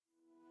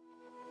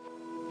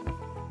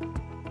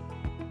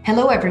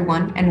Hello,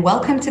 everyone, and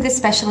welcome to this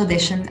special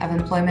edition of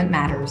Employment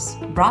Matters,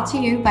 brought to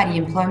you by the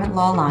Employment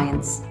Law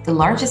Alliance, the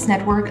largest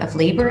network of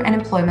labor and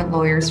employment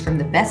lawyers from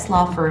the best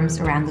law firms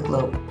around the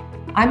globe.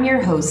 I'm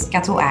your host,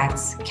 Kato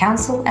Aerts,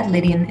 counsel at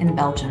Lydian in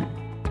Belgium.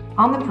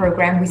 On the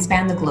program, we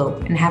span the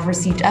globe and have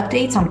received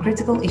updates on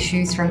critical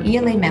issues from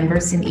ELA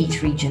members in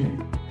each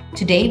region.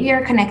 Today, we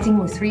are connecting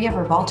with three of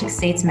our Baltic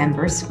states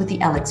members with the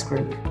ELEX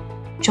Group.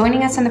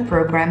 Joining us on the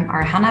program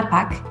are Hanna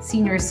Pak,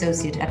 Senior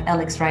Associate at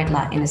ELEX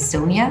Raidla in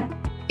Estonia,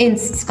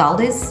 Ins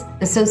Skaldis,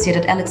 Associate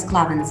at ELEX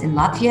Klavens in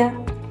Latvia,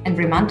 and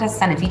Rimantas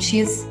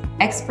Stanevicius,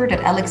 Expert at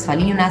ELEX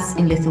Valiunas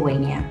in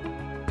Lithuania.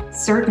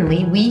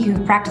 Certainly, we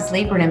who practice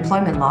labor and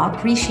employment law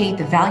appreciate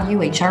the value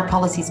HR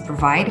policies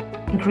provide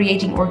in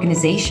creating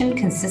organization,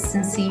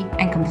 consistency,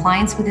 and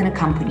compliance within a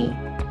company.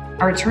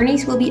 Our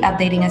attorneys will be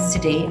updating us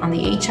today on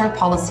the HR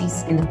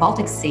policies in the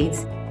Baltic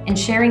states and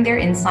sharing their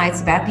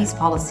insights about these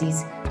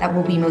policies that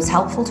will be most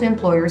helpful to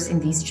employers in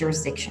these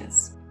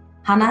jurisdictions.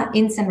 Hanna,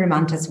 Ins, and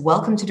Rimantas,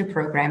 welcome to the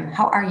program.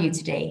 How are you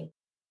today?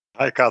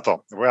 Hi,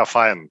 Kato. We are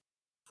fine.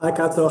 Hi,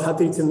 Kato.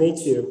 Happy to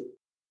meet you.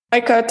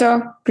 Hi,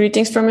 Kato.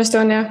 Greetings from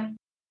Estonia.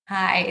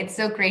 Hi, it's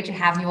so great to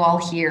have you all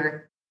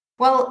here.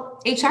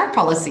 Well, HR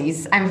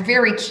policies, I'm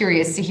very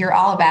curious to hear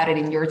all about it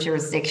in your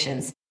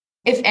jurisdictions.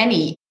 If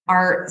any,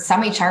 are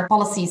some HR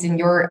policies in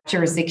your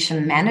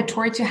jurisdiction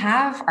mandatory to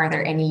have? Are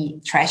there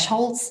any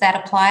thresholds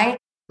that apply?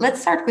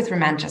 Let's start with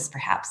Rimantas,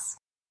 perhaps.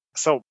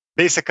 So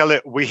basically,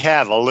 we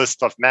have a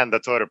list of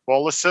mandatory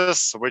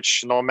policies,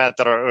 which no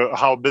matter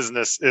how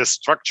business is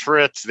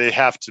structured, they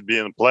have to be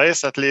in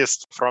place, at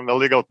least from a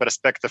legal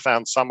perspective.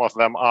 And some of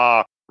them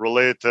are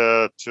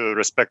related to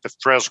respective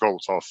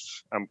thresholds of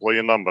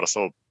employee number.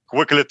 So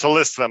quickly to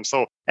list them.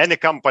 So any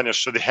company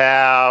should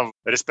have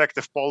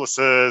respective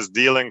policies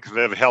dealing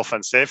with health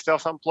and safety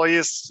of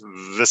employees.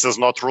 This is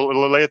not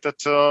related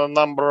to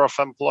number of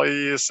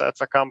employees at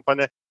the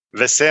company.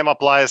 The same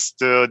applies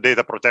to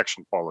data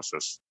protection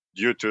policies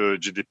due to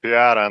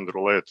GDPR and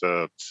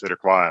related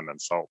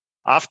requirements. So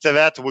after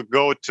that, we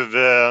go to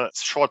the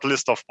short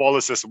list of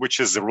policies, which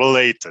is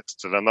related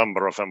to the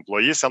number of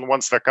employees. And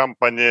once the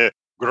company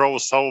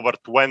grows over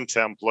 20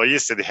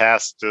 employees, it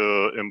has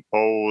to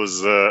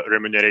impose a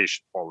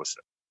remuneration policy,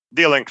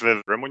 dealing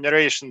with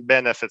remuneration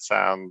benefits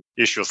and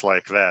issues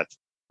like that.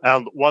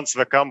 And once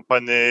the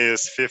company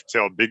is 50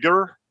 or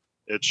bigger,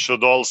 it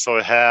should also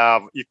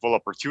have equal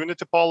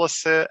opportunity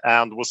policy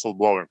and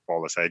whistleblowing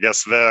policy. I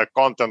guess the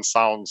content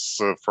sounds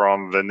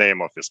from the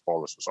name of this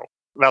policy. So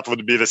that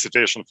would be the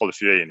situation for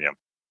Lithuania.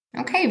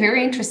 Okay,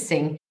 very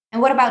interesting.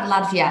 And what about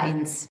Latvia,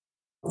 Ins?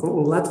 In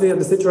Latvia,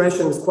 the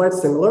situation is quite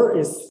similar.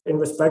 Is in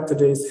respect to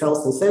these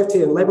health and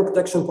safety and labor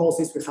protection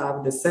policies, we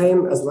have the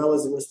same as well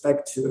as in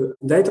respect to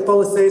data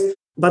policies.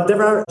 But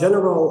there are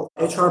general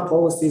HR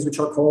policies, which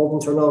are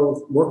called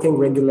internal working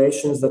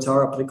regulations, that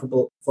are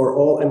applicable for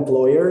all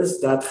employers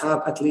that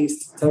have at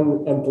least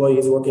 10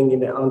 employees working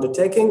in the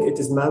undertaking. It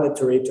is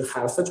mandatory to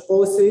have such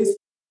policies,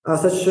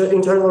 such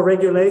internal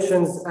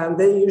regulations, and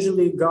they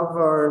usually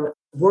govern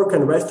work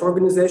and rest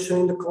organization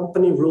in the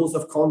company, rules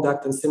of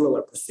conduct, and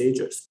similar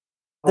procedures.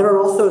 There are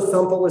also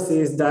some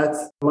policies that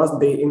must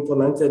be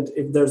implemented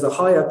if there's a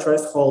higher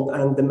threshold,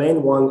 and the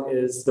main one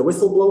is the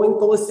whistleblowing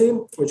policy,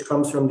 which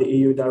comes from the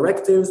EU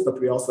directives, but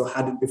we also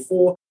had it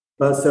before.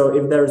 But so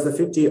if there's a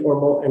 50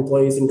 or more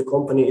employees in the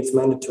company, it's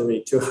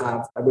mandatory to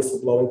have a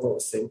whistleblowing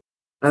policy.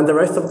 And the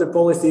rest of the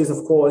policies,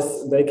 of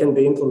course, they can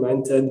be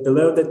implemented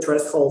below the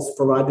thresholds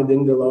provided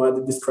in the law at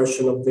the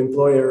discretion of the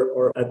employer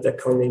or at their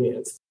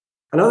convenience.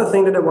 Another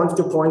thing that I wanted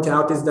to point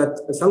out is that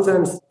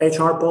sometimes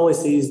HR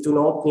policies do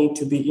not need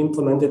to be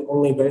implemented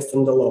only based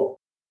on the law.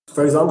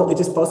 For example, it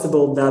is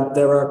possible that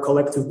there are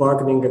collective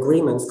bargaining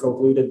agreements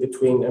concluded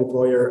between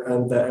employer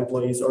and the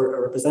employees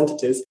or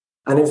representatives.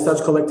 And if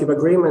such collective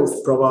agreements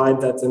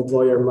provide that the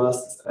employer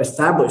must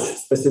establish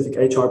specific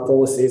HR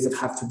policies that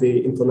have to be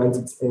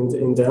implemented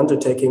in the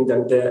undertaking,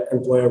 then the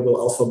employer will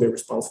also be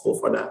responsible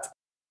for that.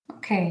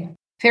 Okay.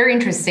 Very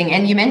interesting.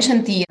 And you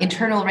mentioned the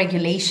internal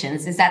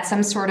regulations. Is that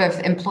some sort of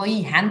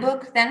employee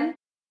handbook then?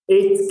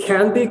 It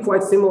can be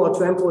quite similar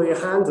to employee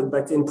handbook,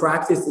 but in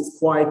practice, it's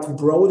quite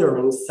broader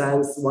in the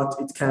sense what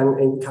it can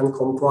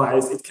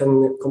comprise. It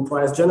can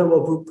comprise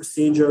general group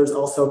procedures,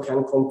 also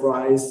can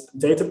comprise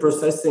data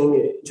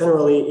processing.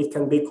 Generally, it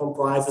can be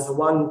comprised as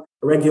one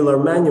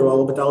regular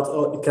manual, but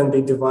also it can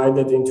be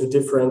divided into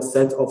different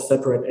set of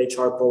separate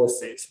HR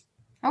policies.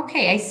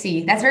 Okay, I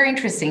see. That's very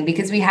interesting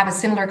because we have a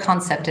similar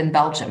concept in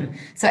Belgium.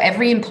 So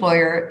every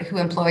employer who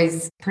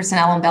employs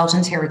personnel on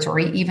Belgian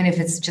territory, even if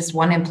it's just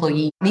one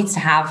employee, needs to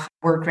have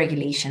work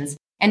regulations.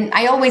 And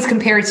I always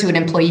compare it to an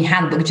employee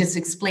handbook, just to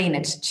explain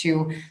it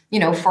to,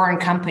 foreign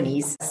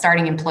companies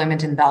starting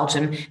employment in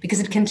Belgium, because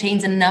it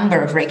contains a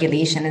number of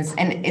regulations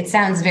and it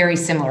sounds very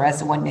similar as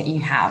the one that you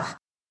have.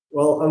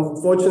 Well,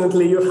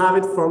 unfortunately, you have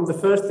it from the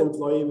first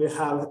employee. We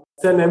have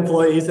 10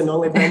 employees and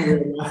only then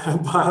we're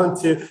bound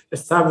to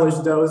establish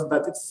those.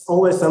 But it's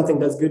always something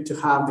that's good to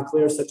have the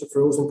clear set of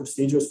rules and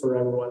procedures for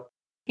everyone.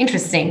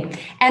 Interesting.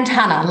 And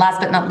Hanna, last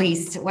but not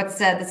least, what's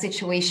the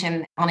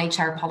situation on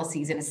HR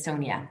policies in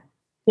Estonia?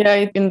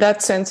 Yeah, in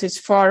that sense, it's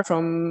far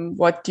from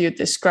what you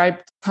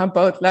described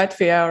about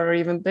Latvia or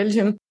even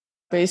Belgium.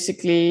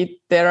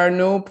 Basically, there are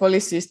no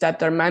policies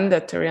that are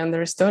mandatory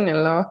under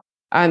Estonian law,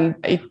 and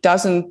it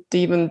doesn't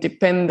even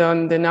depend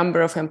on the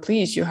number of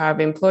employees you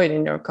have employed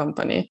in your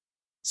company.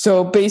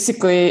 So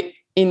basically,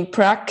 in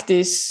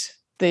practice,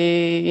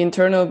 the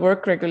internal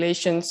work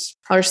regulations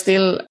are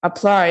still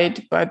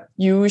applied, but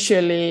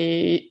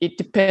usually it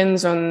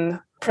depends on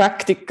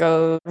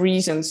practical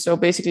reasons. So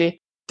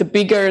basically, the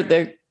bigger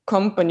the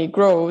company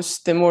grows,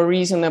 the more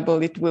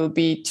reasonable it will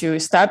be to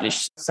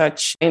establish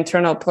such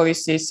internal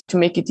policies to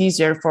make it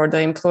easier for the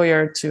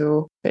employer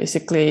to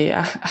basically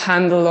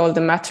handle all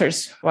the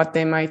matters, what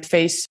they might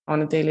face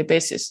on a daily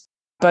basis.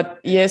 But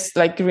yes,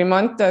 like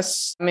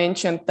Rimantas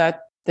mentioned that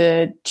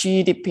the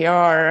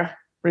GDPR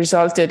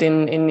resulted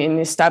in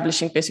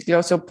establishing basically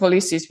also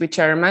policies which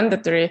are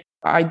mandatory.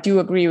 I do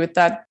agree with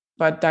that,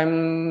 but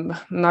I'm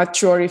not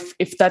sure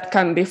if that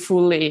can be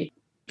fully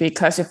be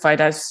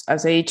classified as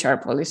HR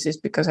policies,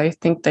 because I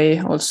think they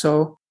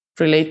also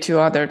relate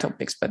to other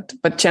topics.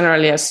 But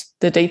generally, as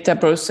the data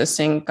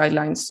processing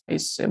guidelines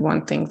is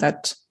one thing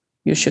that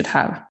you should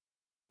have.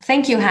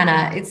 Thank you,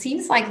 Hannah. It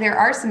seems like there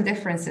are some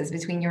differences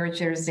between your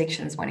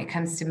jurisdictions when it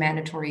comes to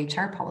mandatory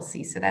HR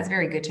policies. So that's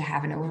very good to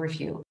have an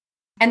overview.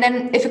 And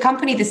then if a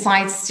company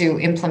decides to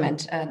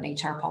implement an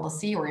HR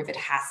policy, or if it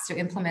has to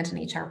implement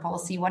an HR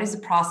policy, what is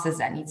the process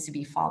that needs to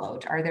be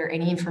followed? Are there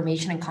any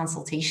information and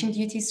consultation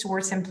duties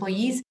towards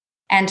employees?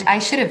 And I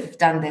should have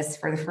done this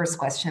for the first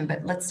question,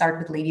 but let's start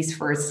with ladies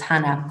first.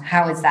 Hannah,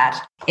 how is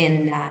that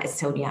in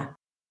Estonia?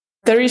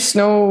 There is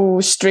no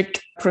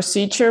strict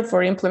procedure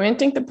for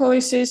implementing the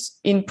policies.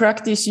 In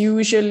practice,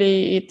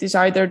 usually it is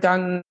either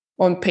done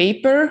on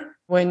paper,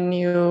 when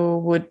you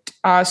would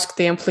ask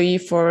the employee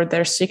for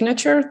their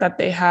signature that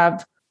they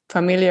have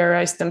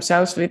familiarized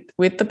themselves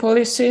with the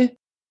policy,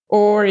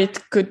 or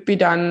it could be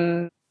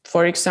done,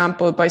 for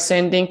example, by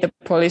sending the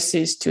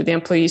policies to the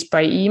employees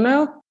by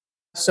email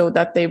so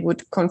that they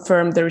would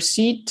confirm the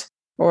receipt.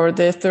 Or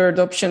the third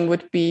option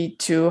would be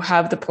to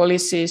have the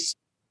policies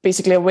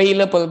basically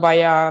available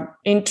via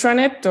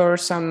intranet or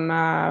some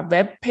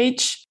web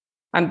page.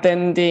 And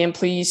then the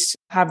employees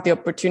have the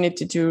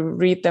opportunity to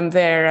read them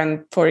there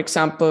and, for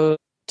example,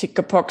 tick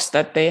a box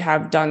that they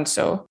have done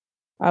so.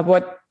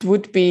 What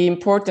would be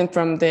important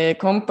from the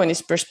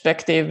company's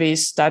perspective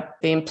is that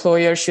the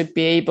employer should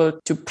be able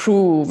to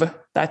prove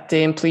that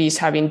the employees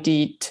have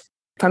indeed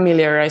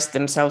familiarized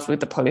themselves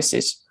with the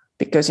policies,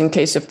 because in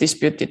case of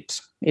dispute,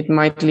 it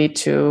might lead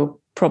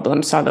to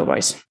problems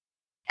otherwise.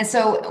 And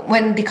so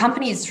when the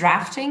company is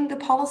drafting the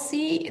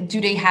policy,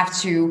 do they have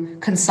to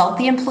consult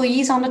the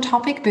employees on the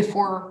topic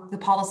before the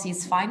policy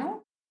is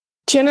final?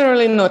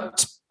 Generally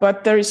not,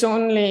 but there is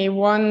only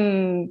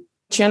one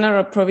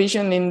general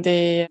provision in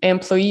the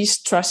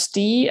Employees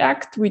Trustee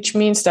Act, which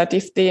means that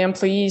if the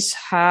employees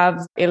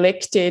have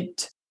elected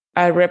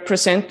a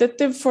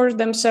representative for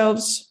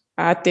themselves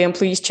at the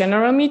employees'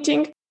 general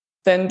meeting,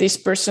 then this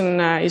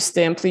person is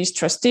the employees'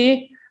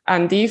 trustee.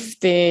 And if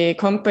the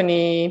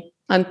company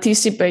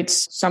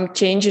anticipates some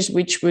changes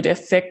which would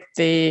affect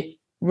the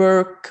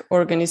work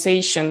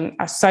organization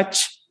as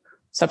such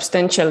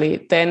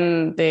substantially,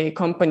 then the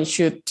company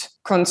should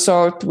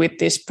consult with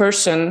this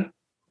person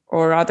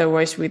or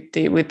otherwise with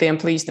the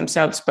employees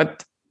themselves.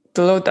 But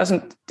the law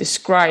doesn't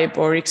describe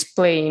or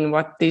explain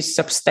what these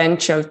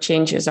substantial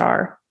changes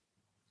are.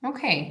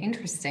 Okay,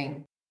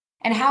 interesting.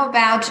 And how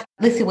about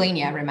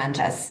Lithuania,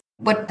 Rimantas?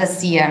 What does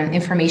the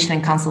information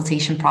and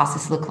consultation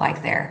process look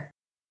like there?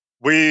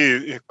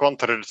 We,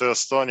 contrary to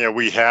Estonia,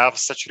 we have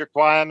such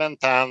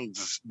requirement, and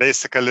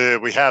basically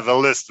we have a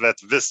list that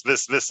this,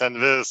 and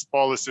this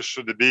policy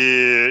should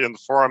be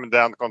informed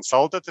and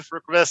consulted if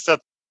requested,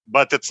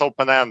 but it's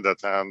open-ended.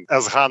 And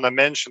as Hannah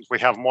mentioned, we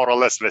have more or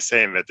less the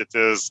same, that it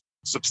is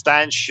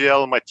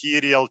substantial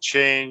material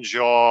change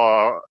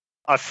or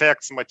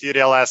affects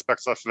material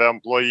aspects of the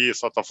employee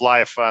sort of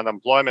life and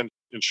employment.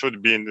 It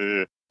should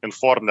be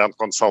informed and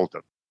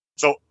consulted.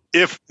 So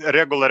if a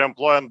regular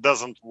employee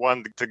doesn't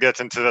want to get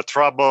into the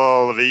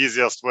trouble, the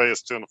easiest way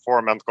is to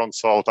inform and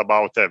consult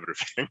about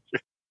everything.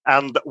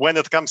 And when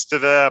it comes to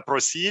the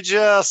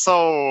procedure,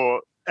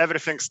 so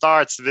everything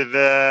starts with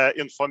the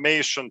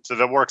information to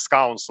the Works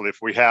Council, if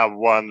we have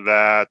one,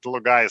 that,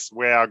 look, guys,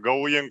 we are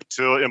going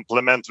to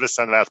implement this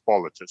and that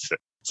policy.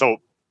 So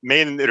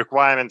main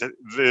requirement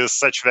is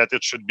such that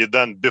it should be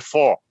done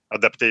before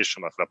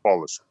adaptation of the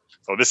policy.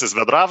 So this is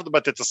the draft,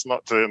 but it is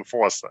not to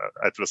enforce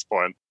at this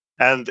point.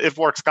 And if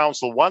Works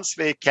Council wants,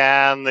 they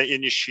can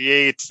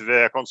initiate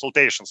the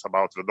consultations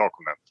about the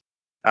document.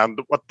 And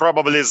what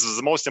probably is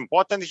the most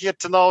important here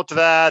to note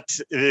that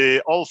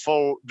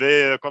although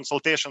the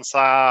consultations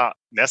are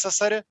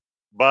necessary,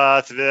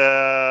 but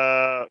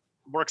the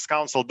Works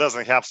Council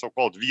doesn't have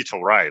so-called veto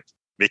right.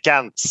 We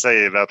can't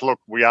say that, look,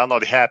 we are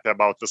not happy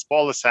about this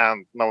policy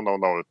and no,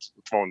 it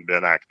won't be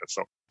enacted.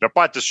 So the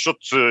parties should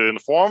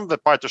inform, the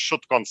parties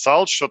should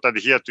consult, should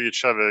adhere to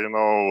each other,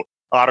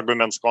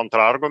 arguments,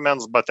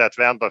 counter-arguments, but at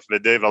the end of the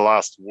day, the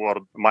last word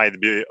might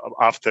be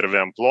after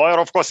the employer.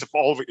 Of course,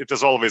 it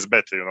is always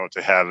better,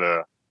 to have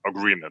an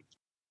agreement.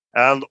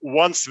 And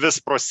once this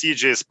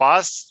procedure is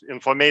passed,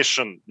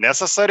 information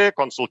necessary,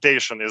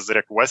 consultation is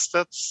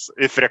requested,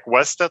 if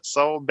requested.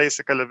 So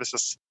basically, this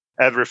is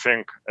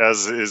everything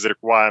as is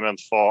requirement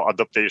for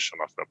adaptation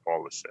of the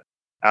policy.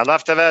 And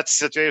after that,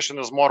 situation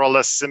is more or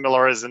less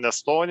similar as in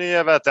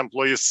Estonia, that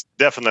employees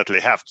definitely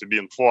have to be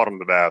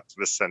informed that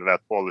this and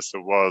that policy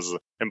was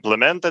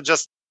implemented.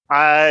 Just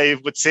I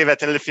would say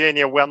that in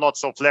Lithuania, we're not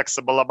so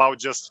flexible about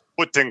just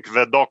putting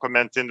the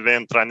document in the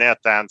intranet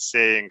and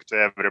saying to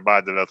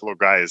everybody that, look,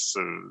 guys,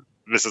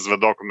 this is the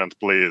document,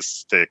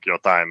 please take your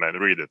time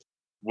and read it.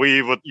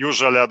 We would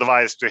usually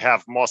advise to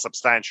have more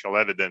substantial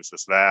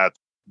evidences that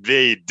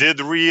they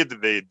did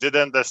read, they did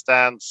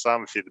understand,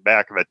 some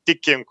feedback that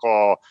ticking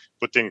or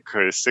putting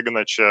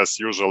signatures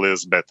usually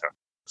is better.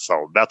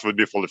 So that would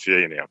be for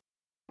Lithuania.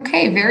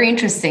 Okay, very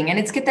interesting. And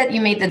it's good that you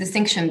made the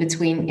distinction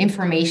between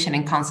information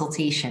and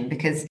consultation,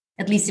 because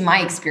at least in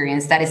my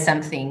experience, that is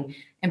something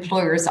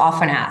employers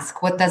often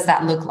ask. What does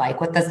that look like?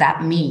 What does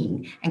that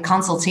mean? And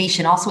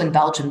consultation also in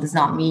Belgium does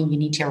not mean you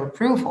need their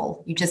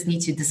approval. You just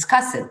need to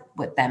discuss it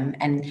with them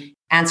and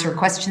answer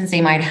questions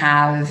they might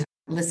have,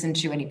 listen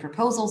to any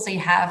proposals they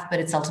have,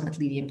 but it's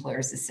ultimately the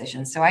employer's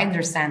decision. So I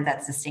understand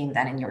that's the same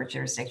then in your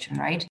jurisdiction,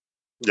 right?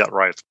 Yeah,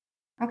 right.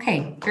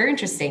 Okay, very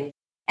interesting.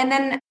 And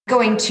then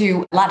going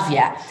to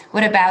Latvia,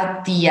 what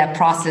about the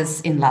process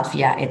in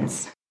Latvia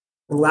is?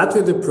 In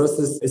Latvia, the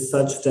process is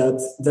such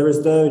that there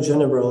is no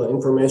general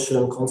information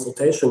and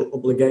consultation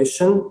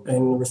obligation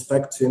in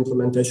respect to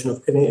implementation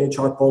of any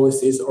HR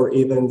policies or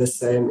even the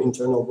same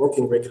internal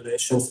working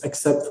regulations,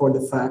 except for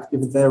the fact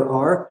if there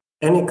are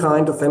any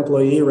kind of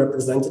employee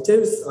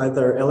representatives,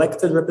 either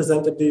elected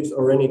representatives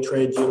or any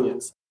trade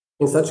unions.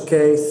 In such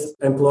case,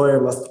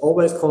 employer must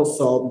always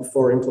consult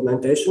before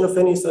implementation of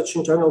any such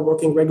internal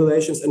working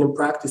regulations. And in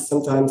practice,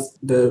 sometimes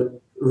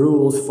the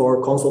rules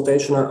for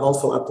consultation are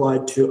also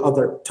applied to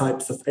other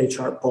types of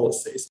HR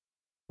policies.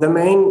 The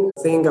main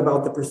thing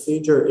about the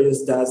procedure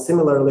is that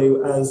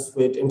similarly as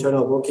with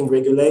internal working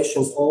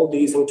regulations, all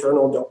these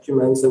internal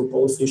documents and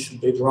policies should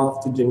be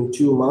drafted in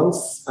 2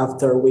 months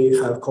after we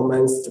have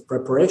commenced the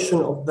preparation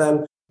of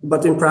them.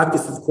 But in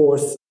practice, of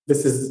course,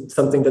 this is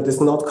something that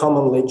is not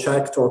commonly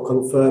checked or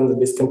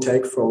confirmed. This can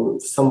take from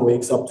some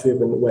weeks up to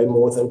even way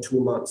more than 2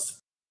 months.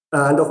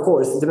 And of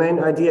course, the main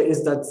idea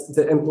is that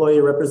the employee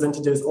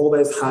representatives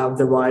always have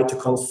the right to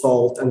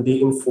consult and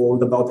be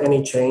informed about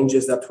any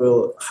changes that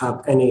will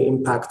have any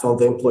impact on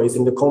the employees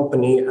in the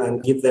company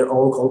and give their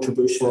own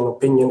contribution and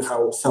opinion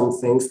how some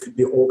things could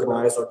be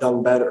organized or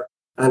done better.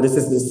 And this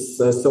is this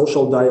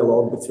social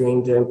dialogue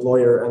between the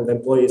employer and the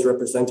employees'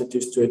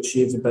 representatives to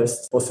achieve the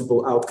best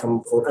possible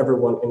outcome for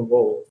everyone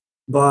involved.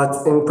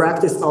 But in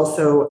practice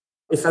also,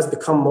 it has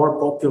become more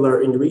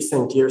popular in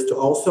recent years to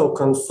also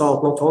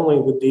consult not only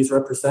with these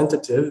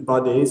representative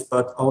bodies,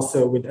 but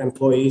also with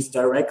employees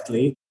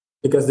directly,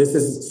 because this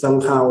is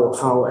somehow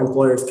how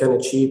employers can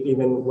achieve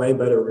even way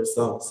better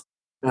results.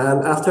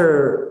 And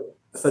after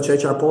such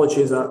HR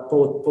policies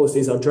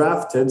are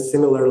drafted,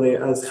 similarly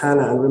as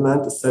Hannah and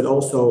Rimantas said,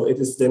 also it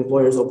is the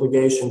employer's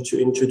obligation to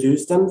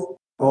introduce them,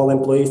 all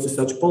employees, to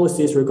such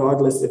policies,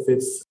 regardless if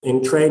it's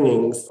in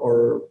trainings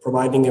or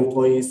providing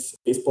employees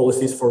these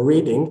policies for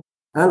reading.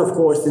 And of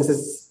course,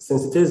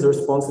 since it is the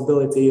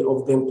responsibility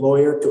of the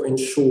employer to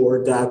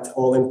ensure that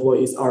all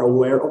employees are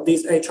aware of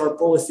these HR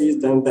policies,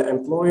 then the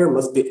employer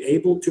must be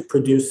able to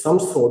produce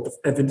some sort of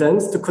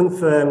evidence to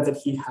confirm that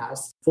he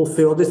has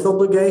fulfilled this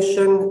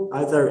obligation.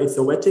 Either it's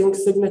a wetting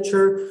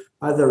signature,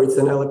 either it's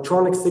an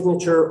electronic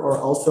signature, or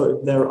also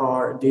if there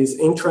are these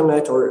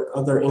intranet or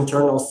other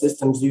internal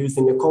systems used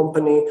in the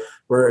company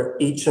where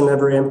each and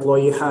every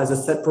employee has a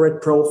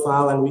separate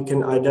profile and we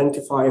can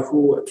identify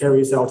who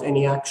carries out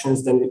any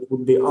actions, then it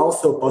would be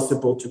also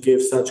possible to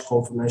give such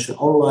confirmation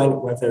online,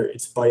 whether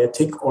it's by a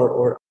tick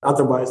or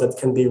otherwise that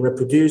can be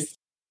reproduced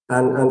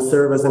and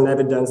serve as an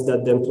evidence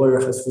that the employer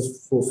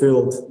has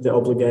fulfilled the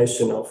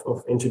obligation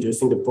of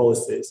introducing the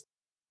policies.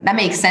 That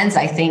makes sense,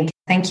 I think.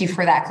 Thank you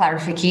for that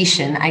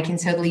clarification. I can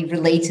totally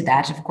relate to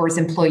that. Of course,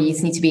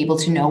 employees need to be able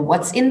to know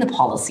what's in the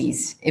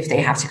policies if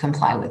they have to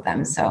comply with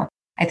them. So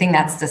I think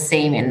that's the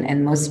same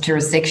in most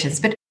jurisdictions.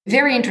 But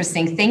very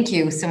interesting. Thank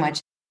you so much.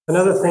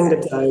 Another thing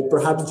that I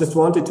perhaps just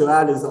wanted to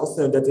add is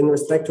also that in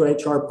respect to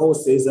HR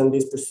policies and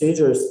these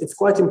procedures, it's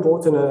quite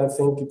important, and I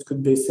think it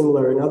could be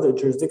similar in other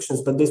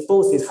jurisdictions, but these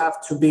policies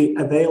have to be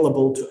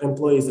available to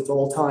employees at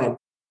all times.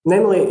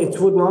 Namely, it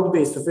would not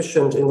be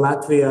sufficient in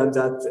Latvia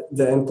that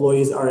the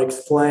employees are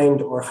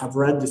explained or have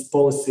read this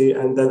policy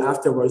and then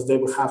afterwards they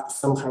will have to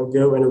somehow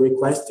go and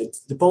request it.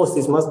 The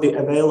policies must be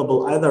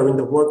available either in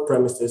the work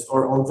premises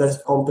or on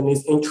the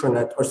company's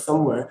intranet or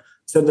somewhere,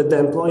 so that the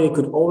employee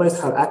could always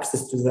have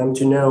access to them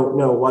to know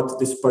what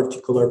this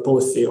particular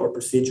policy or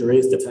procedure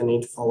is that I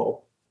need to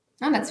follow.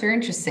 Oh, that's very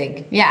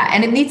interesting. Yeah,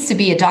 and it needs to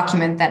be a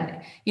document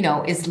that,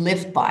 is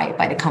lived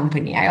by the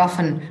company. I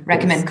often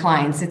recommend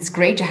clients, it's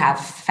great to have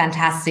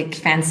fantastic,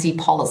 fancy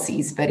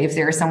policies, but if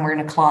they're somewhere in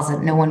a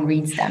closet, no one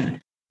reads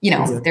them.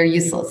 They're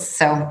useless.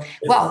 So,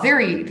 well,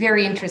 very,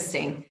 very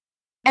interesting.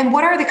 And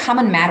what are the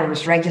common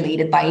matters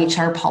regulated by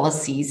HR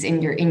policies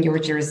in your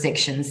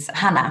jurisdictions?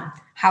 Hanna,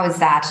 how is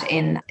that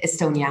in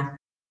Estonia?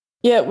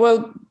 Yeah,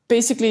 well,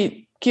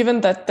 basically,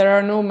 given that there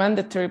are no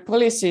mandatory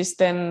policies,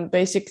 then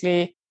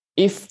basically,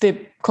 if the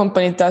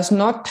company does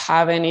not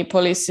have any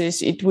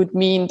policies, it would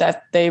mean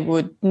that they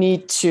would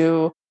need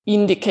to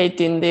indicate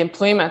in the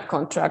employment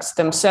contracts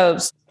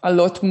themselves a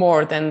lot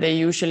more than they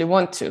usually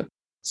want to.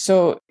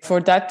 So for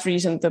that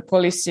reason, the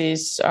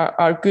policies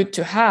are good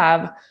to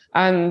have.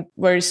 And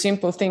very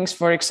simple things,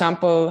 for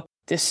example,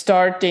 the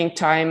starting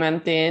time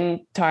and the end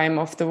time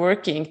of the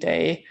working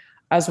day,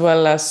 as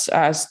well as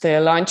the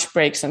lunch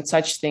breaks and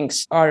such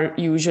things are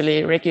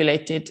usually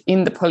regulated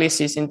in the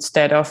policies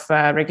instead of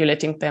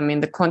regulating them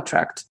in the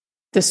contract.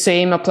 The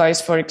same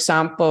applies, for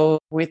example,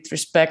 with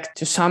respect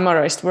to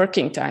summarized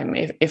working time.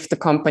 If the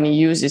company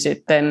uses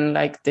it, then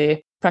like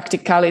the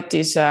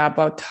practicalities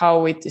about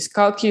how it is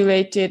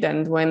calculated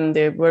and when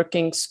the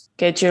working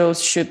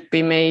schedules should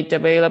be made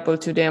available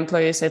to the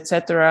employees,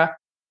 etc.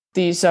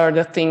 These are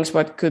the things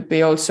what could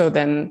be also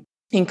then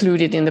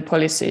included in the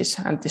policies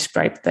and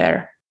described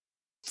there.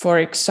 For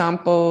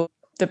example,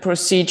 the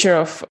procedure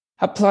of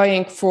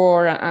applying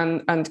for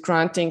and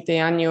granting the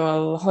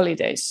annual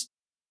holidays.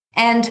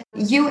 And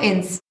you,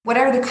 Ins, what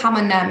are the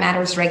common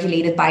matters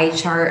regulated by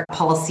HR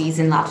policies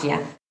in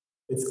Latvia?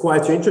 It's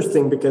quite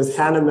interesting because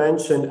Hannah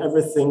mentioned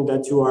everything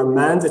that you are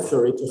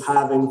mandatory to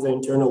have in the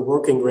internal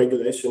working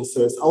regulations.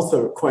 So it's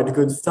also quite a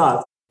good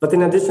start. But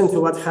in addition to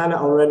what Hannah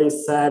already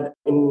said,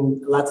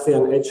 in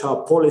Latvian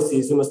HR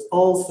policies, you must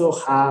also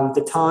have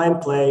the time,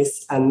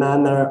 place, and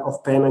manner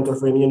of payment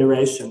of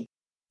remuneration.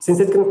 Since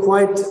it can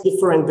quite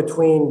different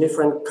between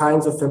different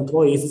kinds of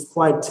employees, it's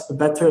quite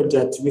better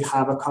that we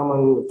have a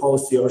common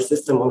policy or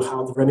system on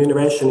how the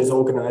remuneration is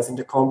organized in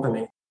the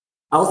company.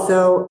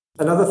 Also,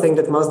 another thing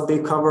that must be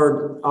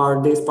covered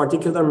are these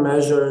particular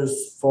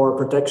measures for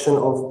protection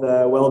of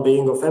the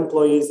well-being of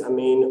employees. I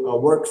mean,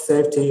 work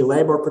safety,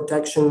 labor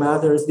protection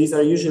matters. These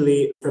are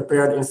usually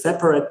prepared in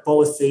separate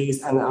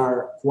policies and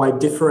are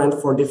quite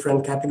different for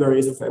different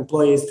categories of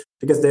employees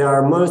because they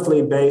are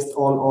mostly based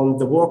on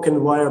the work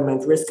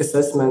environment risk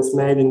assessments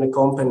made in the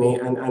company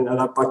and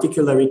are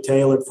particularly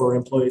tailored for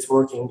employees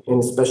working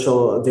in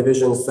special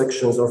division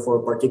sections or for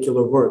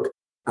particular work.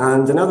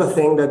 And another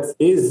thing that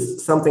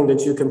is something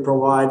that you can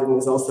provide and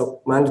is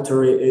also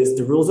mandatory is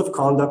the rules of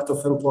conduct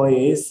of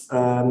employees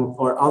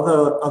or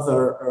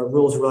other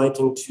rules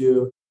relating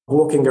to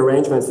working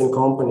arrangements in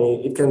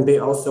company. It can be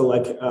also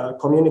like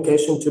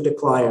communication to the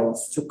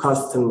clients, to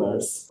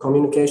customers,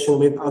 communication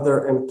with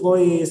other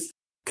employees,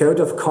 code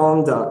of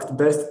conduct,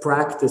 best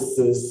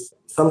practices,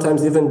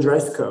 sometimes even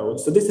dress code.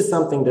 So this is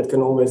something that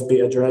can always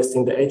be addressed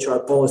in the HR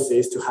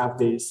policies to have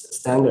these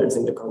standards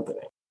in the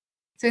company.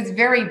 So it's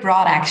very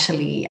broad,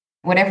 actually.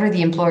 Whatever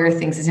the employer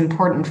thinks is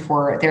important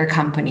for their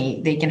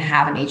company, they can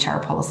have an HR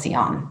policy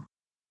on.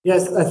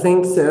 Yes, I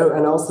think so.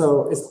 And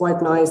also, it's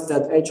quite nice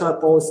that HR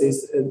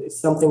policies is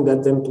something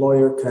that the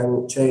employer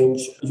can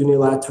change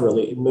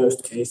unilaterally in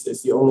most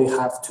cases. You only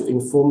have to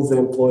inform the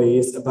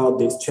employees about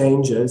these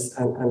changes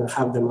and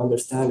have them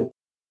understand it.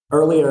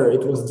 Earlier,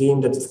 it was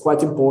deemed that it's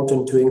quite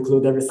important to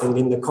include everything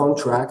in the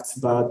contracts,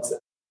 but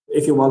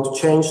if you want to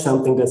change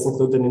something that's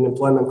included in an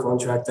employment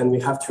contract, then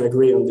we have to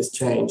agree on this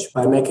change.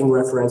 By making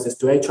references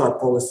to HR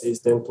policies,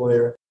 the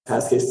employer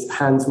has his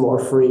hands more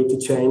free to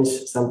change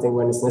something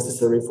when it's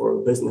necessary for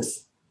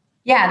business.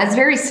 Yeah, that's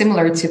very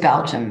similar to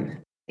Belgium.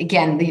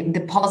 Again,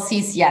 the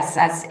policies, yes,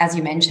 as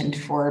you mentioned,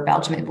 for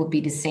Belgium, it would be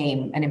the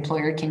same. An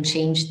employer can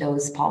change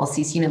those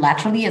policies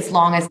unilaterally as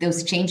long as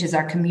those changes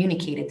are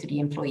communicated to the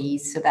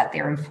employees so that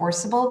they're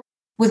enforceable.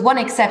 With one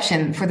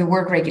exception for the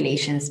work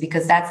regulations,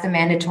 because that's the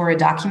mandatory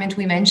document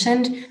we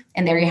mentioned.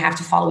 And there you have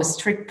to follow a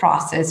strict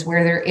process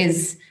where there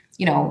is,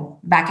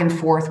 back and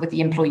forth with the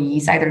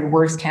employees, either the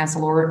works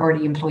council or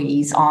the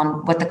employees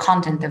on what the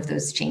content of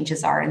those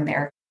changes are in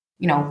there.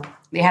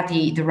 They have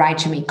the right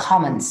to make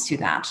comments to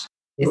that.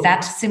 Is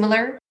that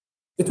similar?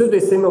 It would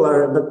be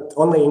similar, but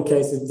only in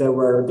case if there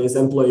were these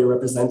employee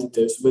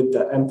representatives. With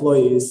the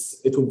employees,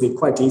 it would be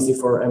quite easy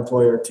for an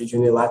employer to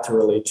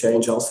unilaterally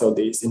change also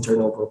these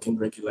internal working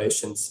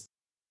regulations.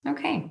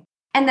 Okay.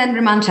 And then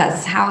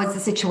Rimantas, how is the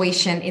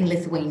situation in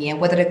Lithuania?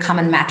 What are the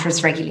common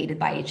matters regulated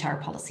by HR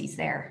policies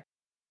there?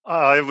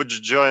 I would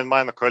join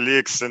my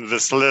colleagues in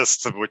this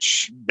list,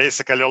 which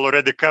basically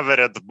already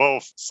covered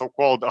both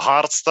so-called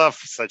hard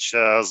stuff, such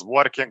as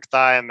working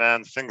time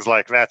and things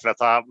like that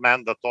are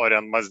mandatory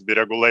and must be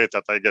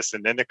regulated, I guess,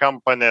 in any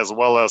company, as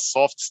well as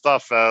soft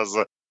stuff as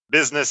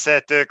business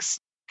ethics,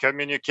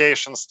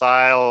 communication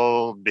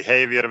style,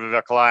 behavior with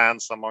the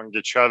clients among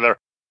each other.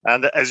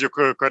 And as you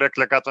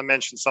correctly, Kato,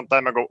 mentioned some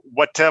time ago,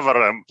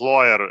 whatever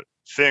employer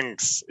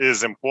thinks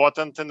is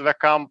important in the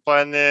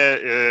company,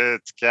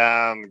 it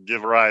can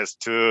give rise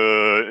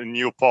to a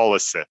new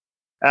policy.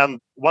 And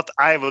what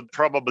I would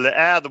probably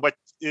add, what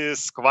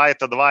is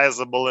quite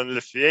advisable in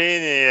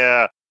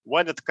Lithuania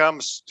when it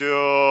comes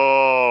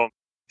to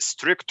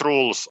strict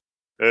rules,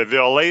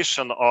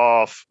 violation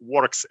of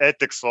works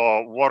ethics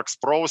or works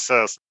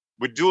process,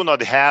 we do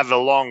not have a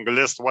long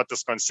list what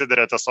is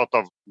considered a sort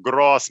of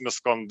gross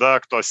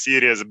misconduct or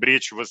serious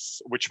breach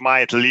which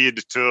might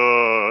lead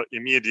to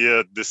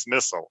immediate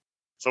dismissal.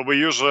 So we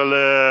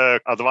usually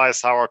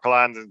advise our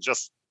clients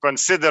just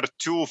consider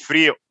 2,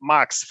 3,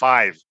 max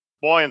 5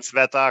 points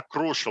that are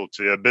crucial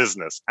to your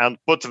business and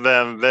put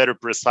them very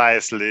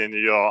precisely in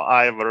your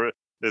either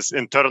this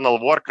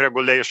internal work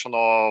regulation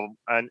or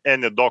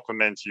any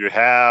document you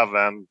have,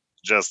 and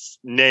just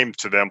name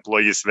to the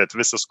employees that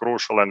this is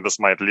crucial and this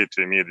might lead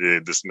to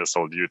immediate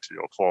dismissal due to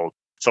your fault.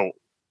 So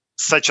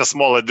such a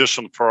small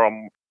addition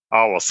from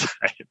our side.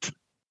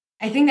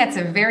 I think that's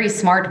a very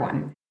smart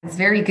one. It's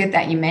very good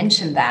that you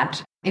mentioned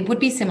that. It would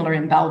be similar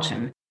in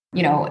Belgium.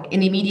 An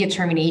immediate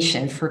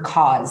termination for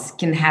cause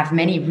can have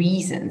many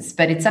reasons,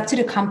 but it's up to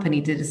the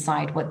company to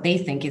decide what they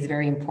think is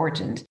very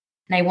important.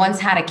 And I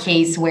once had a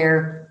case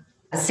where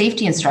a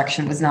safety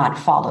instruction was not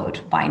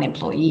followed by an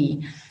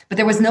employee, but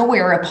there was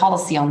nowhere a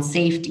policy on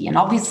safety. And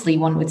obviously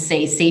one would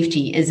say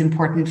safety is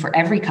important for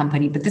every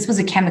company, but this was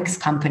a chemics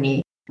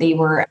company. They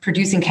were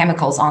producing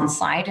chemicals on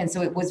site. And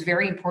so it was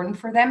very important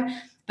for them.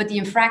 But the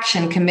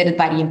infraction committed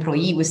by the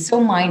employee was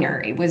so minor.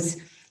 It was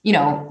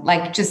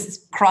like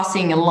just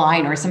crossing a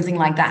line or something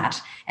like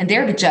that. And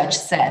there the judge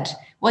said,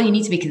 well, you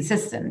need to be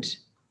consistent.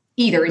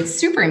 Either it's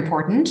super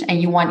important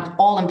and you want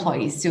all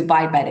employees to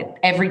abide by it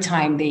every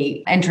time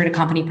they enter the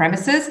company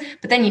premises,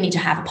 but then you need to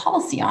have a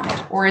policy on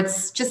it, or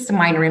it's just a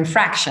minor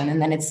infraction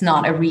and then it's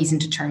not a reason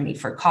to terminate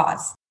for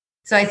cause.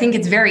 So I think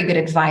it's very good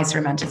advice,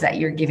 Romantas, that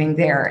you're giving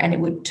there, and it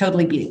would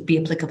totally be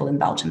applicable in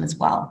Belgium as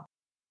well.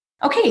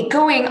 Okay,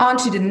 going on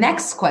to the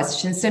next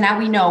question. So now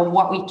we know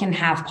what we can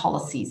have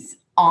policies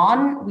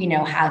on, we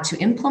know how to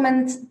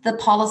implement the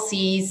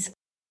policies.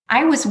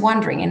 I was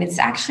wondering, and it's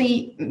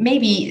actually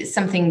maybe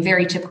something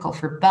very typical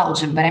for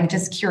Belgium, but I'm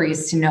just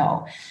curious to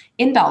know.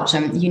 In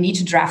Belgium, you need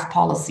to draft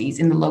policies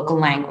in the local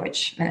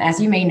language. And as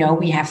you may know,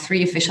 we have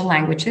 3 official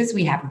languages.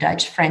 We have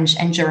Dutch, French,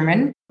 and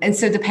German. And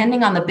so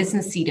depending on the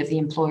business seat of the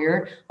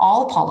employer,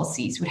 all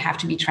policies would have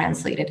to be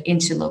translated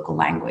into local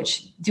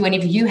language. Do any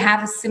of you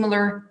have a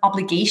similar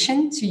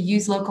obligation to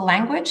use local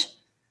language?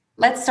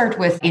 Let's start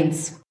with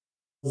Ins.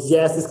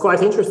 Yes, it's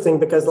quite interesting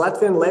because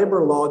Latvian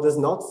labor law does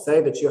not say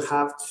that you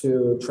have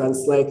to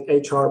translate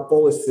HR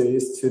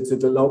policies to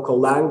the local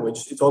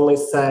language. It only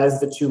says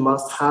that you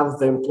must have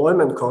the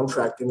employment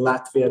contract in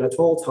Latvian at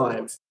all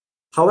times.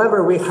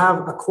 However, we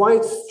have a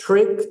quite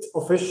strict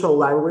official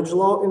language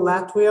law in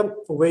Latvia,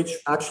 which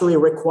actually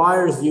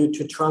requires you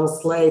to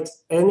translate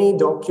any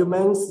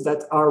documents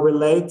that are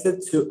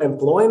related to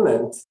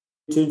employment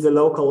to the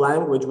local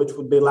language, which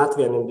would be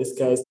Latvian in this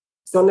case.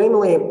 So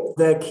namely,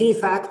 the key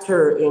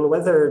factor in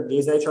whether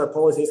these HR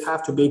policies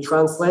have to be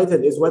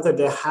translated is whether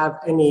they have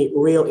any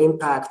real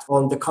impact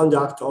on the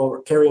conduct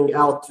or carrying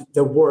out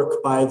the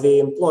work by the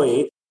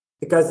employee.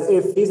 Because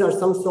if these are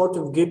some sort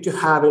of good to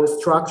have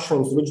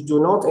instructions which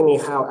do not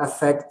anyhow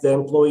affect the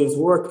employee's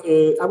work,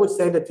 I would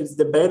say that it's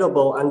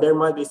debatable and there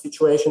might be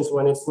situations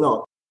when it's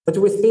not. But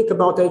we speak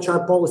about HR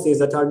policies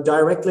that are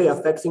directly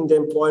affecting the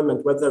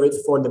employment, whether it's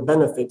for the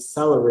benefits,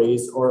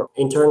 salaries, or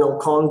internal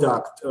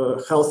conduct,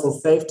 health and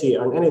safety,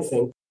 and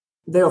anything.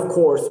 They, of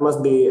course,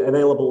 must be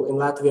available in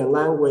Latvian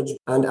language.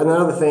 And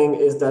another thing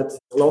is that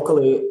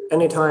locally,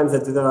 anytime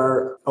that there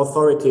are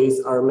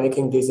authorities are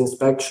making these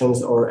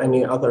inspections or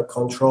any other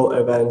control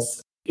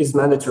events, it's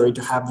mandatory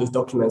to have these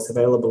documents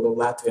available in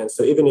Latvian.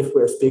 So even if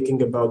we're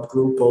speaking about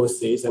group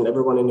policies and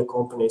everyone in the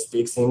company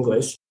speaks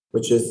English,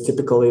 which is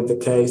typically the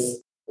case,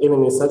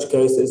 even in such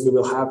cases, we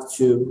will have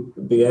to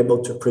be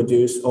able to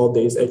produce all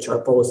these HR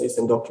policies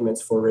and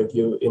documents for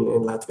review in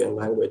Latvian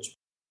language.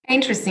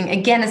 Interesting.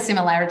 Again, a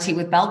similarity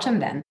with Belgium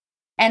then.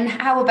 And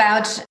how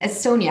about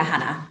Estonia,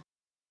 Hannah?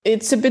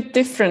 It's a bit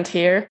different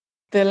here.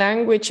 The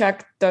Language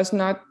Act does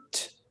not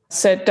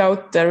set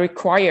out the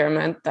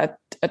requirement that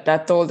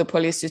all the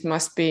policies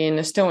must be in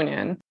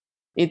Estonian.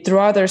 It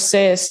rather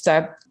says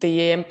that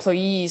the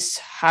employees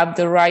have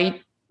the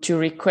right to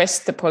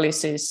request the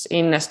policies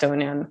in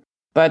Estonian.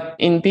 But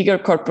in bigger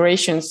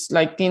corporations,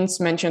 like Ins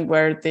mentioned,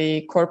 where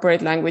the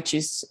corporate language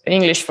is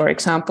English, for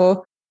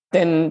example,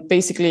 then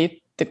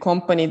basically the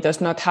company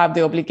does not have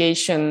the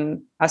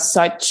obligation as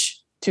such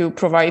to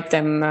provide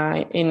them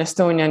in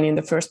Estonian in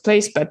the first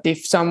place. But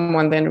if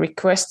someone then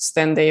requests,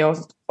 then they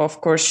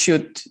of course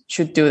should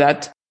do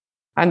that.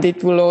 And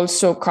it will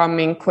also come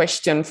in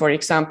question, for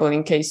example,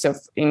 in case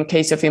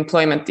of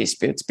employment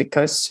disputes,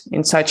 because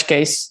in such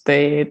case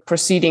the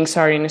proceedings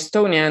are in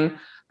Estonian.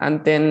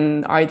 And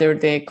then either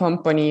the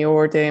company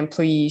or the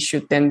employee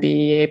should then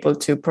be able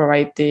to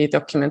provide the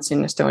documents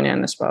in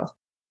Estonian as well.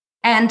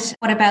 And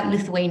what about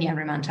Lithuania,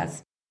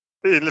 Romantas?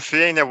 In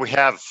Lithuania, we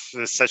have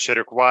such a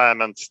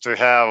requirement to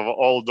have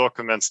all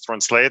documents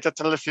translated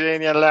in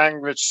Lithuanian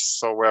language.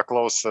 So we're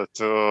closer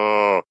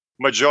to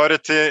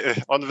majority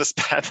on this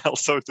panel,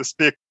 so to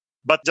speak.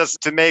 But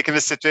just to make the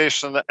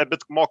situation a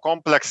bit more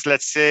complex,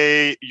 let's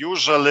say,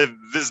 usually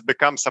this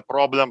becomes a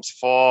problem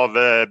for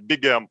the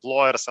bigger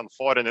employers and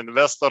foreign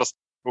investors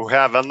who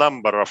have a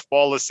number of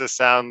policies,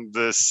 and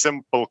the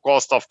simple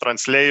cost of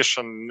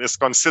translation is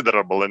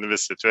considerable in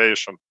this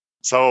situation.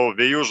 So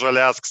they usually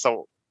ask,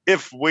 so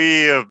if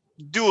we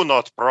do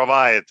not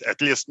provide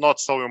at least not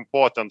so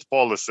important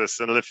policies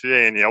in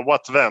Lithuania,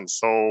 what then?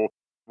 So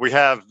we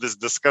have these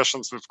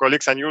discussions with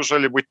colleagues, and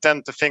usually we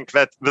tend to think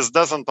that this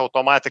doesn't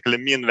automatically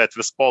mean that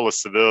this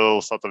policy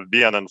will sort of be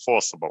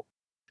unenforceable.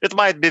 It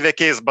might be the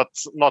case, but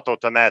not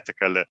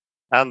automatically.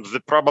 And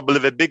probably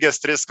the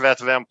biggest risk that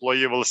the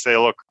employee will say,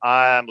 look,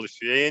 I am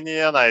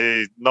Lithuanian,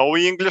 I know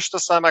English to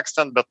some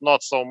extent, but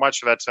not so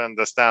much that I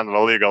understand the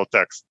legal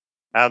text.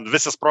 And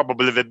this is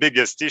probably the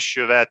biggest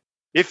issue, that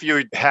if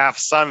you have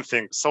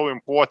something so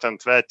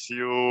important that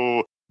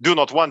you do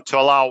not want to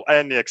allow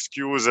any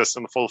excuses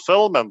in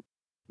fulfillment,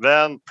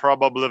 then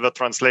probably the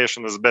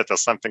translation is better.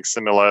 Something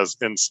similar as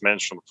Ins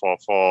mentioned for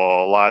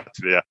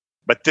Latvia.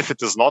 But if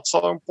it is not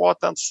so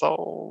important,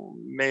 so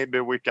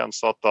maybe we can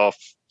sort of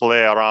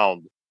play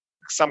around.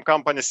 Some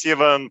companies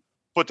even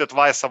put it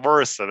vice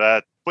versa,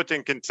 that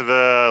putting into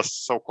the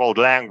so-called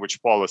language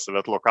policy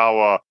that, look,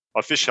 our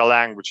official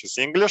language is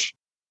English.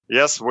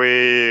 Yes,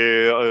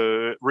 we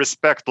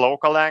respect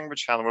local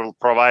language and we will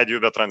provide you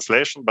the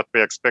translation, but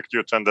we expect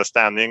you to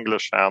understand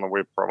English and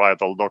we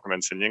provide all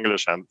documents in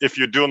English. And if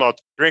you do not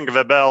ring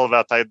the bell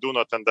that I do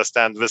not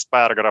understand this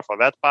paragraph or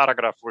that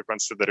paragraph, we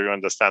consider you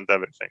understand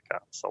everything.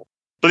 So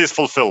please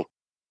fulfill.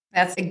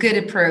 That's a good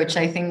approach.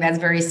 I think that's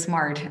very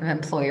smart of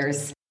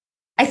employers.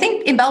 I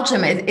think in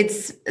Belgium,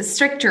 it's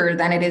stricter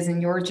than it is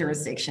in your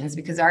jurisdictions,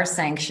 because our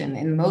sanction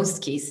in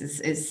most cases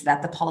is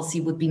that the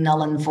policy would be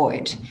null and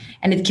void,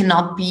 and it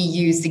cannot be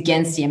used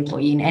against the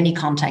employee in any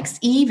context,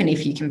 even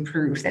if you can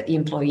prove that the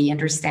employee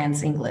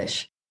understands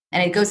English.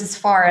 And it goes as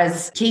far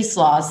as case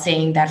law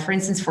saying that, for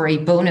instance, for a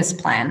bonus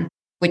plan,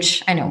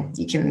 which I know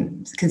you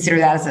can consider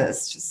that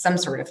as some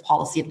sort of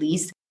policy at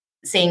least,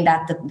 saying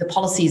that the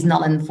policy is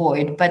null and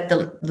void, but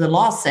the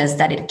law says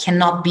that it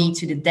cannot be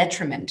to the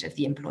detriment of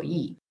the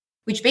employee.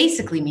 Which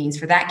basically means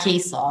for that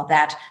case law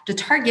that the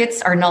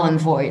targets are null and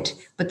void,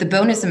 but the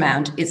bonus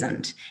amount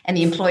isn't. And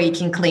the employee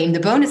can claim the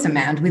bonus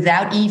amount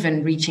without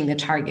even reaching the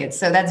target.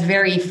 So that's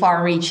very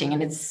far reaching.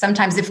 And it's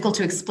sometimes difficult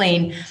to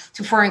explain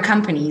to foreign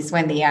companies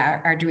when they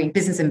are doing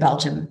business in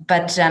Belgium.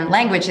 But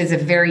language is a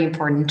very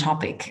important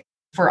topic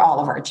for all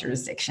of our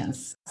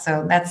jurisdictions.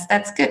 So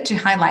that's good to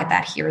highlight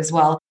that here as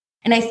well.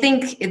 And I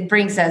think it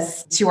brings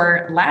us to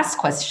our last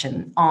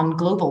question on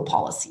global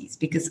policies,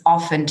 because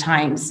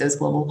oftentimes those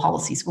global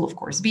policies will, of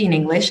course, be in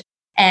English.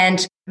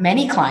 And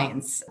many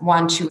clients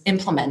want to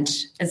implement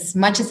as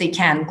much as they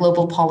can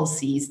global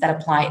policies that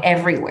apply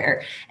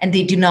everywhere. And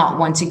they do not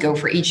want to go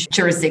for each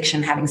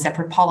jurisdiction having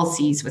separate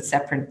policies with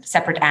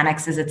separate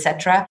annexes,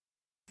 etc.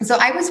 So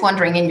I was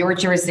wondering, in your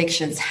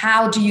jurisdictions,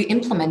 how do you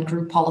implement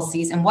group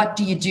policies and what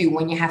do you do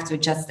when you have to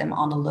adjust them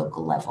on a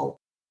local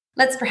level?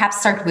 Let's perhaps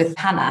start with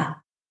Hannah.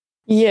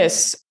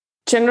 Yes,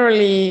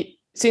 generally,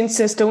 since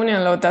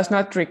Estonian law does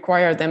not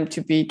require them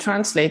to be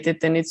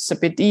translated, then it's a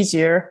bit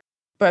easier.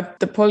 But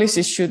the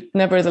policies should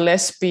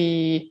nevertheless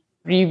be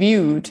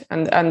reviewed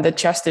and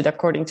adjusted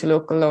according to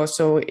local law.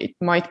 So it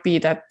might be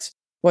that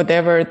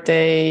whatever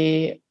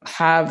they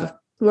have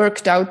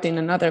worked out in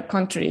another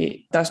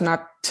country does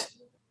not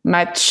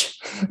match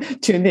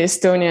to the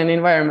Estonian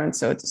environment,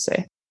 so to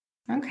say.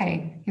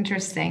 Okay,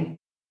 interesting.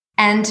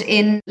 And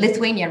in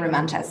Lithuania,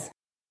 Rimantas?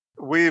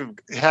 We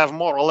have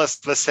more or less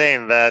the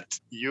same, that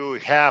you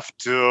have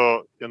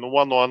to, in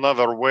one or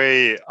another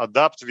way,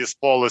 adapt these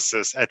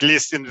policies, at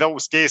least in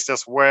those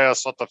cases where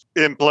sort of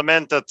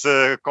implemented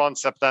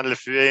concept and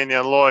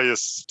Lithuanian law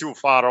is too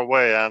far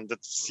away. And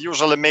it's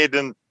usually made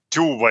in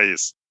two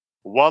ways.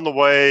 One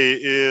way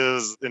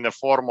is in the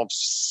form of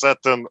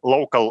certain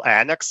local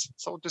annex,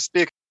 so to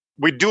speak.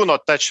 We do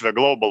not touch the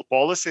global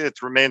policy.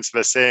 It remains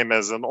the same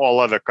as in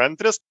all other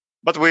countries.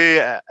 But we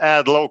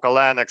add local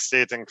annex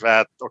stating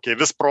that, okay,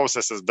 this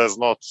process does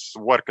not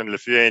work in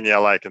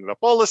Lithuania like in the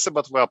policy,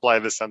 but we apply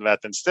this and that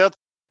instead.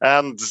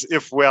 And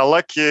if we are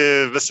lucky,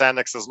 this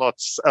annex is not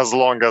as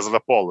long as the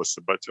policy,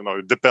 but,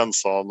 it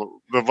depends on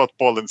what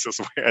policies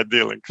we are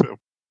dealing with.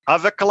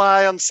 Other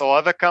clients or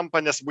other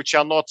companies which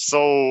are not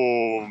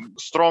so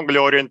strongly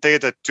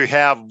orientated to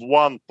have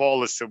one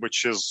policy,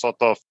 which is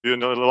sort of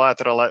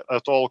unilateral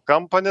at all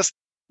companies,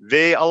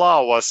 they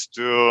allow us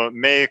to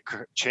make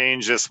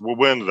changes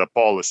within the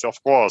policy. Of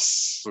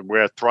course,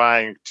 we're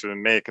trying to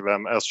make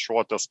them as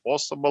short as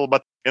possible,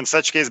 but in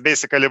such case,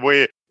 basically,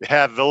 we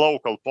have the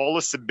local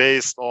policy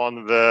based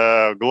on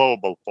the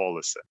global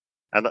policy.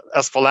 And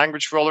as for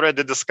language, we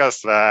already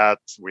discussed that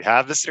we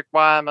have this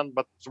requirement,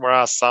 but there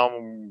are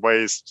some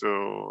ways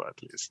to at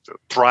least to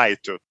try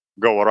to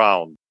go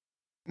around.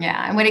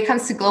 Yeah, and when it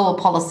comes to global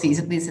policies,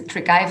 at least a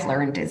trick I've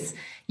learned is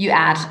you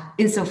add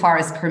insofar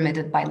as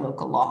permitted by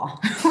local law,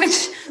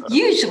 which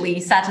usually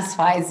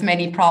satisfies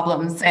many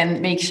problems and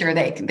makes sure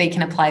they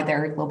can apply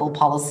their global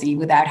policy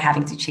without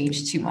having to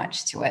change too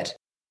much to it.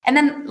 And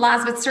then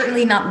last but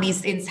certainly not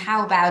least, is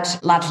how about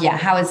Latvia?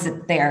 How is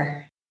it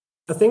there?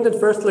 I think that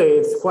firstly,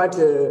 it's quite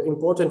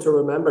important to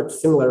remember,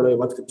 similarly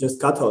what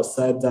just Kato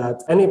said,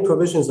 that any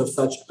provisions of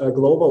such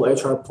global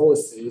HR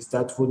policies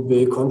that would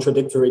be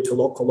contradictory to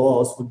local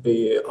laws would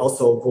be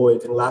also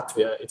void in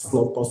Latvia. It's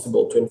not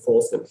possible to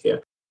enforce them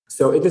here.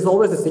 So it is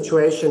always a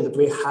situation that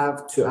we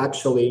have to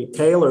actually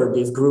tailor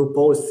these group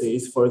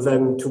policies for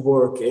them to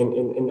work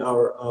in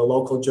our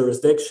local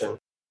jurisdiction.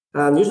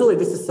 And usually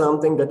this is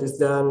something that is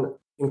done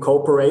in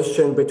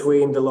cooperation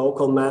between the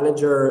local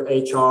manager,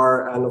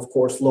 HR, and of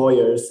course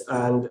lawyers.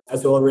 And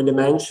as we already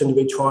mentioned,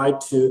 we try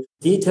to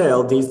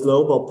detail these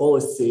global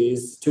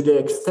policies to the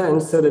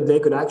extent so that they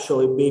could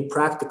actually be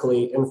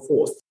practically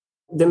enforced.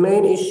 The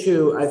main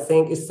issue, I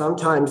think, is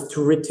sometimes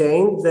to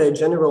retain the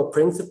general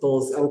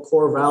principles and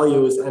core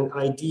values and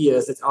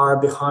ideas that are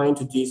behind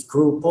these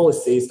group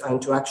policies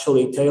and to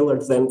actually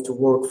tailor them to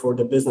work for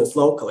the business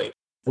locally.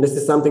 And this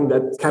is something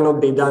that cannot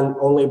be done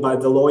only by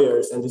the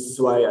lawyers. And this is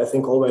why I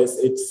think always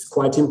it's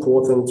quite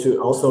important to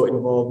also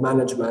involve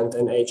management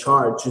and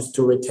HR just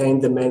to retain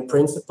the main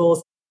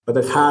principles, but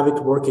that have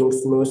it working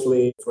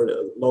smoothly for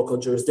the local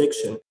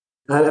jurisdiction.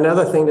 And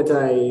another thing that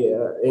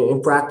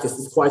in practice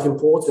is quite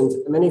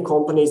important. Many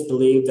companies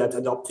believe that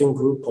adopting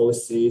group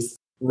policies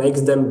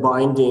makes them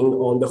binding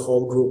on the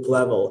whole group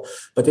level.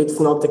 But it's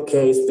not the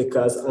case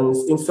because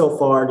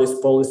insofar this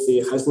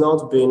policy has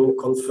not been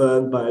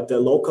confirmed by the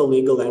local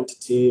legal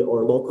entity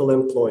or local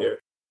employer,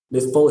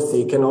 this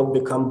policy cannot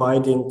become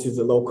binding to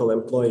the local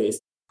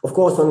employees. Of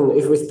course,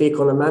 if we speak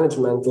on a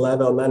management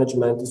level,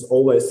 management is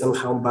always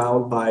somehow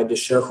bound by the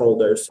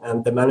shareholders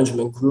and the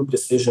management group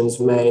decisions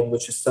made,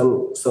 which is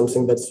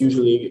something that's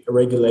usually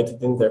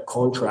regulated in their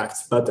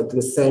contracts. But at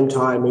the same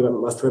time, we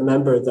must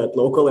remember that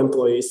local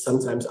employees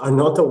sometimes are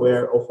not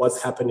aware of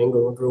what's happening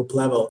on a group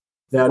level.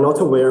 They are not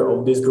aware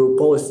of these group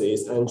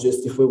policies. And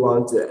just if we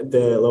want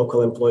the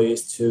local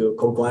employees to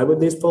comply with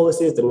these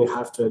policies, then we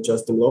have to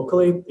adjust them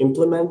locally,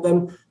 implement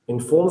them,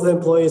 inform the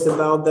employees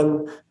about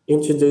them,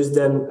 introduce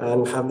them,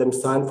 and have them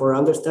sign for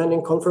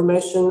understanding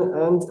confirmation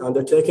and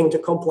undertaking to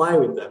comply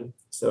with them.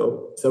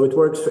 So it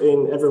works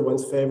in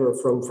everyone's favor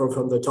from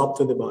the top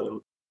to the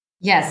bottom.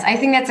 Yes, I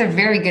think that's a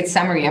very good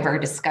summary of our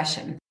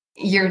discussion.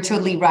 You're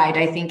totally right.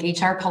 I think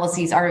HR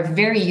policies are a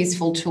very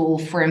useful tool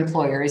for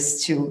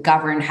employers to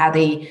govern how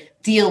they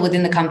deal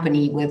within the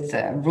company with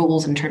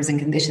rules and terms and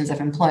conditions of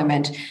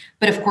employment.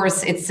 But of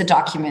course, it's a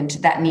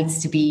document that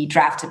needs to be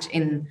drafted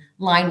in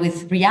line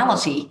with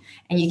reality.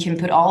 And you can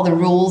put all the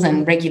rules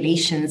and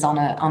regulations on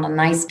a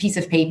nice piece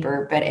of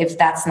paper. But if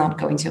that's not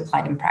going to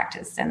apply in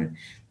practice, then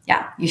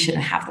you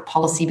shouldn't have the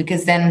policy,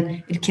 because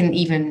then it can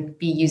even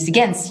be used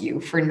against you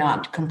for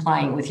not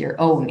complying with your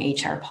own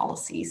HR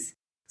policies.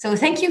 So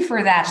thank you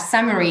for that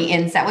summary,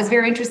 Inns. That was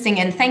very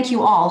interesting. And thank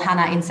you all,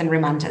 Hannah, Inns, and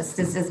Rimantas.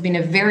 This has been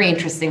a very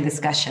interesting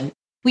discussion.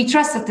 We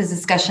trust that this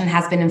discussion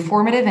has been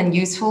informative and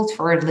useful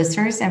for our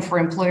listeners and for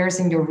employers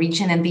in your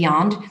region and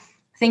beyond.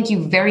 Thank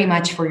you very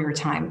much for your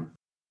time.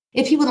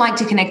 If you would like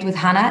to connect with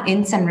Hannah,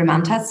 Inns, and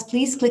Rimantas,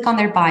 please click on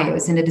their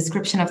bios in the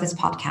description of this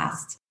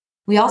podcast.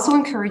 We also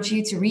encourage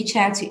you to reach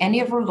out to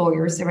any of our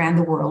lawyers around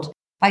the world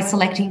by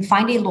selecting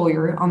Find a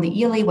Lawyer on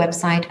the ELA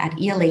website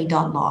at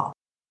ela.law.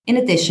 In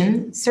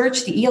addition,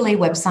 search the ELA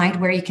website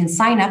where you can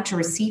sign up to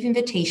receive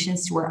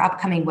invitations to our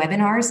upcoming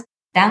webinars,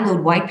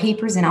 download white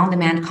papers and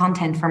on-demand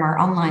content from our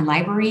online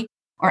library,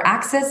 or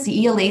access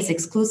the ELA's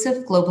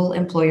exclusive Global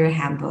Employer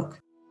Handbook.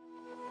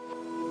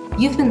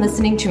 You've been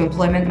listening to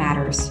Employment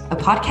Matters, a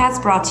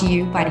podcast brought to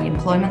you by the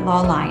Employment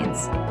Law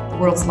Alliance, the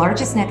world's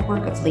largest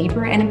network of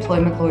labor and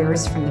employment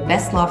lawyers from the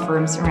best law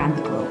firms around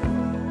the globe.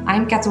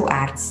 I'm Kato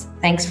Aerts.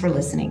 Thanks for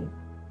listening.